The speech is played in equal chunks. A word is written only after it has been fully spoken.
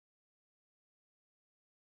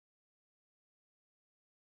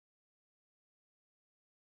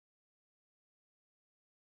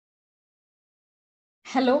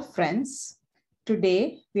Hello friends,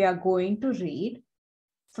 today we are going to read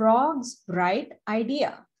Frog's Bright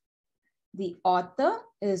Idea. The author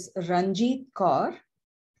is Ranjeet Kaur.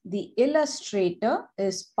 The illustrator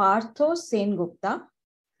is Partho Sengupta.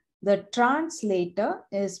 The translator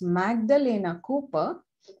is Magdalena Cooper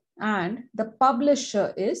and the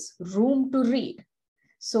publisher is Room to Read.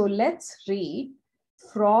 So let's read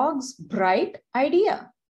Frog's Bright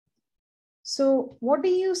Idea. So what do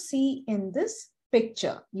you see in this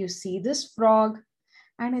picture? You see this frog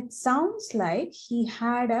and it sounds like he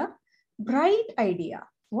had a bright idea.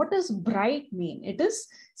 What does bright mean? It is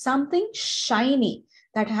something shiny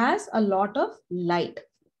that has a lot of light.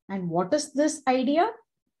 And what is this idea?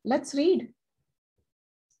 Let's read.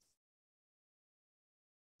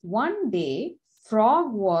 One day,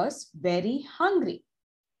 Frog was very hungry.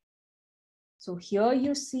 So here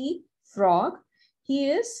you see Frog. He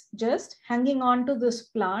is just hanging on to this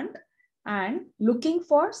plant and looking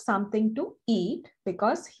for something to eat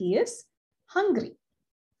because he is hungry.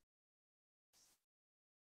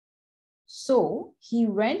 So he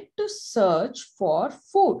went to search for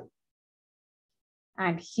food.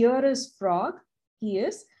 And here is Frog. He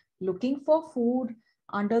is looking for food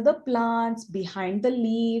under the plants, behind the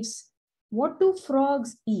leaves. What do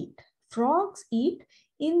frogs eat? Frogs eat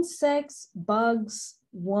insects, bugs,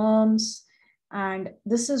 worms, and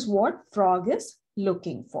this is what Frog is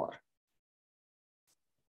looking for.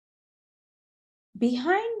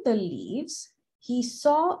 Behind the leaves, he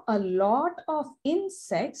saw a lot of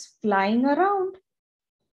insects flying around.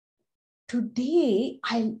 Today,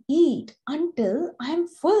 I'll eat until I'm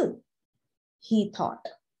full, he thought.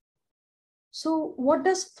 So what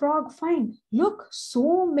does Frog find? Look,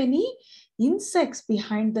 so many insects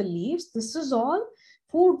behind the leaves. This is all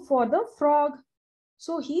food for the frog.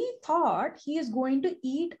 So he thought he is going to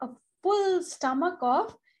eat a full stomach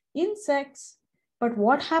of insects. But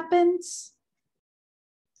what happens?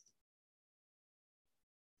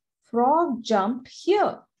 Frog jumped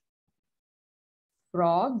here.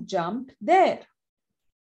 Frog jumped there.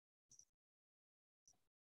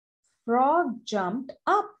 Frog jumped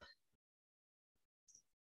up.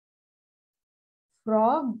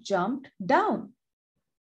 Frog jumped down.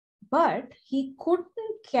 But he couldn't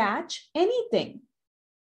catch anything.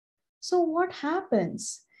 So what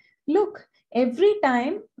happens? Look, every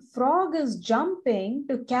time Frog is jumping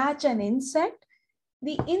to catch an insect,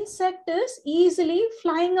 the insect is easily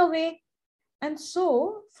flying away. And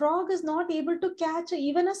so Frog is not able to catch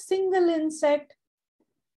even a single insect.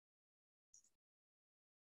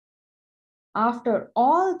 After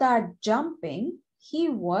all that jumping, he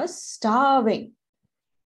was starving.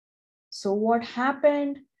 So what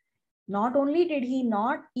happened? Not only did he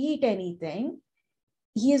not eat anything,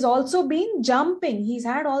 he has also been jumping. He's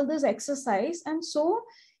had all this exercise and so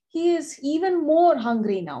he is even more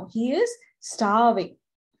hungry now. He is starving.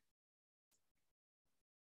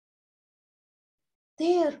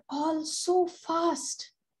 They're all so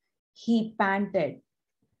fast, he panted.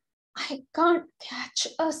 I can't catch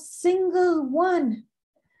a single one.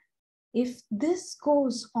 If this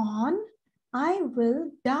goes on, I will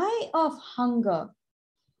die of hunger.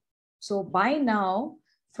 So by now,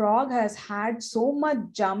 Frog has had so much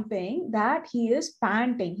jumping that he is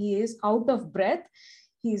panting. He is out of breath.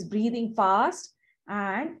 He is breathing fast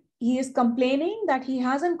and he is complaining that he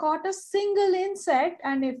hasn't caught a single insect.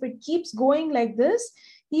 And if it keeps going like this,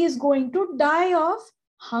 he is going to die of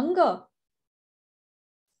hunger.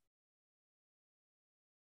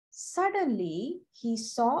 Suddenly, he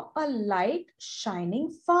saw a light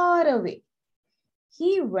shining far away.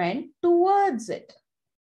 He went towards it.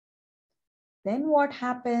 Then what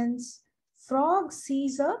happens? Frog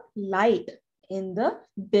sees a light in the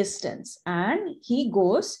distance and he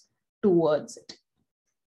goes towards it.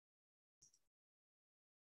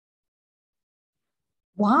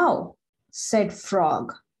 Wow, said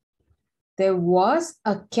Frog. There was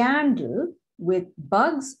a candle with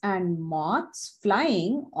bugs and moths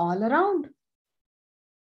flying all around.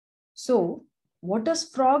 So what does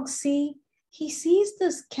Frog see? He sees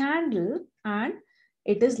this candle and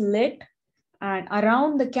it is lit. And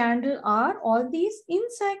around the candle are all these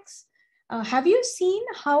insects. Have you seen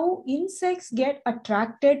how insects get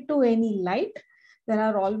attracted to any light? There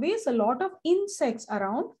are always a lot of insects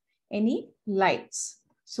around any lights.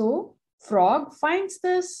 So Frog finds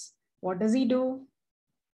this. What does he do?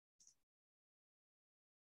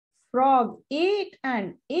 Frog ate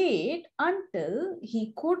and ate until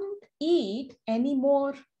he couldn't eat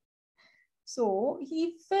anymore. So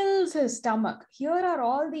he fills his stomach. Here are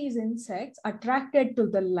all these insects attracted to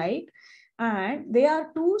the light and they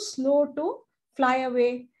are too slow to fly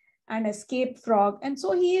away. an escaped frog. And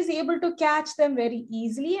so he is able to catch them very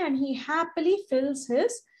easily and he happily fills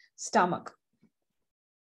his stomach.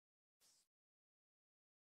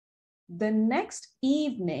 The next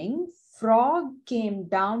evening, Frog came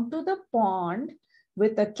down to the pond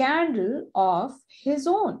with a candle of his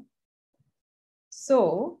own.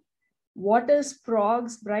 So, what is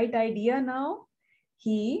Frog's bright idea now?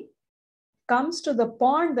 He comes to the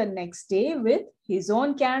pond the next day with his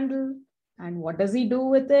own candle. And what does he do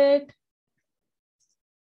with it?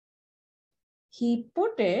 He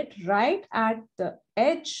put it right at the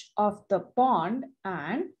edge of the pond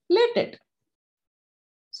and lit it.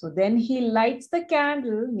 So then he lights the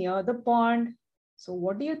candle near the pond. So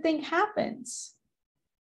what do you think happens?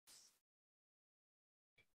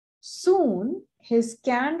 Soon his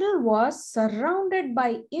candle was surrounded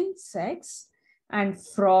by insects and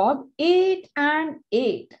Frog ate and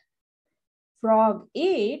ate. Frog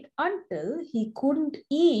ate until he couldn't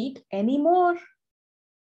eat anymore.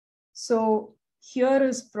 So here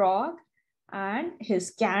is Frog and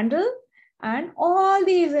his candle and all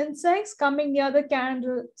these insects coming near the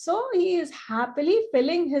candle. So he is happily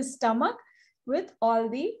filling his stomach with all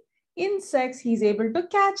the insects. He's able to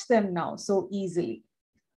catch them now so easily.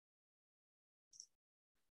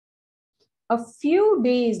 A few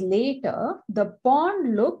days later, the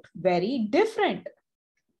pond looked very different.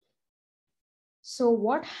 So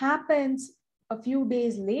what happens a few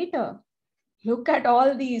days later? Look at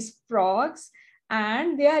all these frogs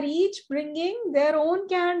and they are each bringing their own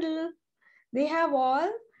candle. They have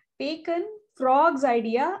all taken Frog's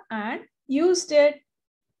idea and used it.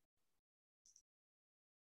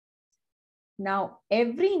 Now,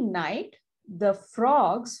 every night, the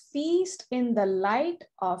frogs feast in the light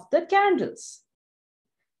of the candles.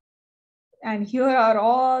 And here are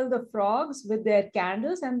all the frogs with their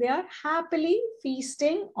candles and they are happily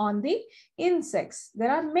feasting on the insects.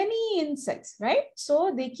 There are many insects, right?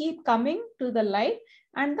 So they keep coming to the light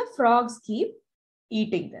and the frogs keep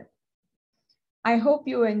eating them. I hope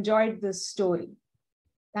you enjoyed this story.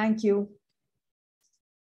 Thank you.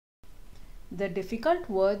 The difficult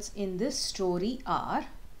words in this story are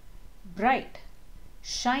bright,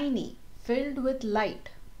 shiny, filled with light,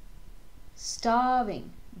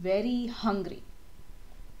 starving, very hungry,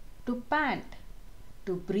 to pant,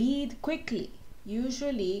 to breathe quickly,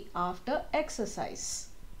 usually after exercise.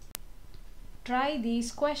 Try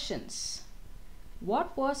these questions.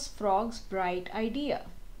 What was Frog's bright idea?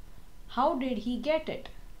 How did he get it?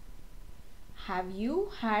 Have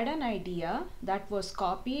you had an idea that was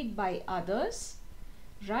copied by others?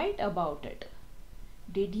 Write about it.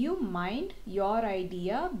 Did you mind your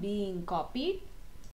idea being copied?